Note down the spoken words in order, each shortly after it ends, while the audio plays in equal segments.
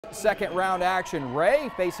second round action.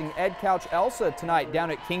 Ray facing Edcouch-Elsa tonight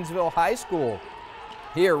down at Kingsville High School.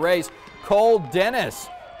 Here, Ray's Cole Dennis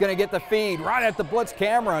going to get the feed right at the blitz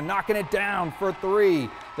camera, knocking it down for 3.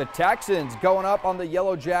 The Texans going up on the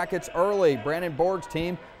Yellow Jackets early. Brandon Borg's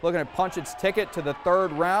team looking to punch its ticket to the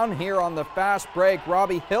 3rd round. Here on the fast break,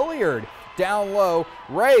 Robbie Hilliard down low.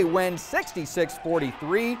 Ray wins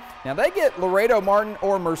 66-43. Now they get Laredo Martin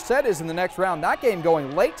or Mercedes in the next round. That game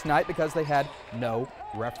going late tonight because they had no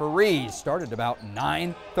referees. Started about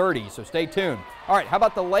 9:30, so stay tuned. All right, how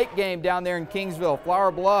about the late game down there in Kingsville? Flour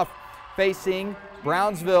Bluff facing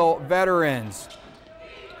Brownsville Veterans.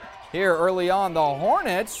 Here early on, the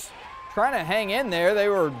Hornets trying to hang in there. They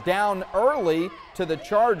were down early to the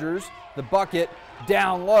Chargers. The bucket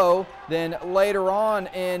down low. Then later on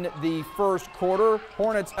in the first quarter,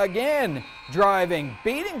 Hornets again driving,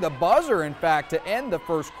 beating the buzzer, in fact, to end the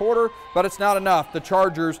first quarter, but it's not enough. The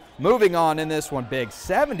Chargers moving on in this one big,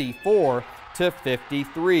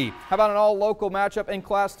 74-53. How about an all-local matchup in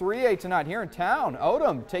Class 3A tonight here in town?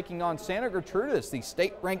 Odem taking on Santa Gertrudis, the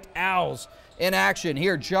state-ranked Owls in action.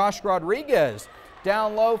 Here, Josh Rodriguez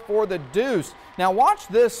down low for the deuce. Now watch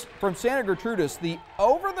this from Santa Gertrudis, the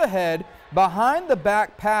over-the-head,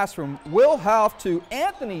 behind-the-back pass from Will Half to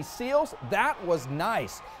Anthony Seals. That was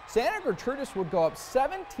nice. Santa Gertrudis would go up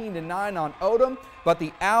 17-9 on Odem, but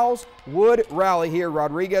the Owls would rally here.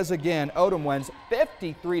 Rodriguez again. Odem wins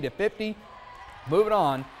 53-50. Moving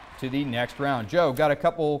on to the next round. Joe, got a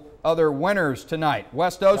couple other winners tonight.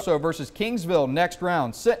 West Oso versus Kingsville next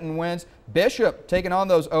round. Sinton wins. Bishop taking on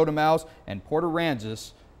those Odem Owls, and Port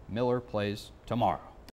Aransas. Miller plays tomorrow.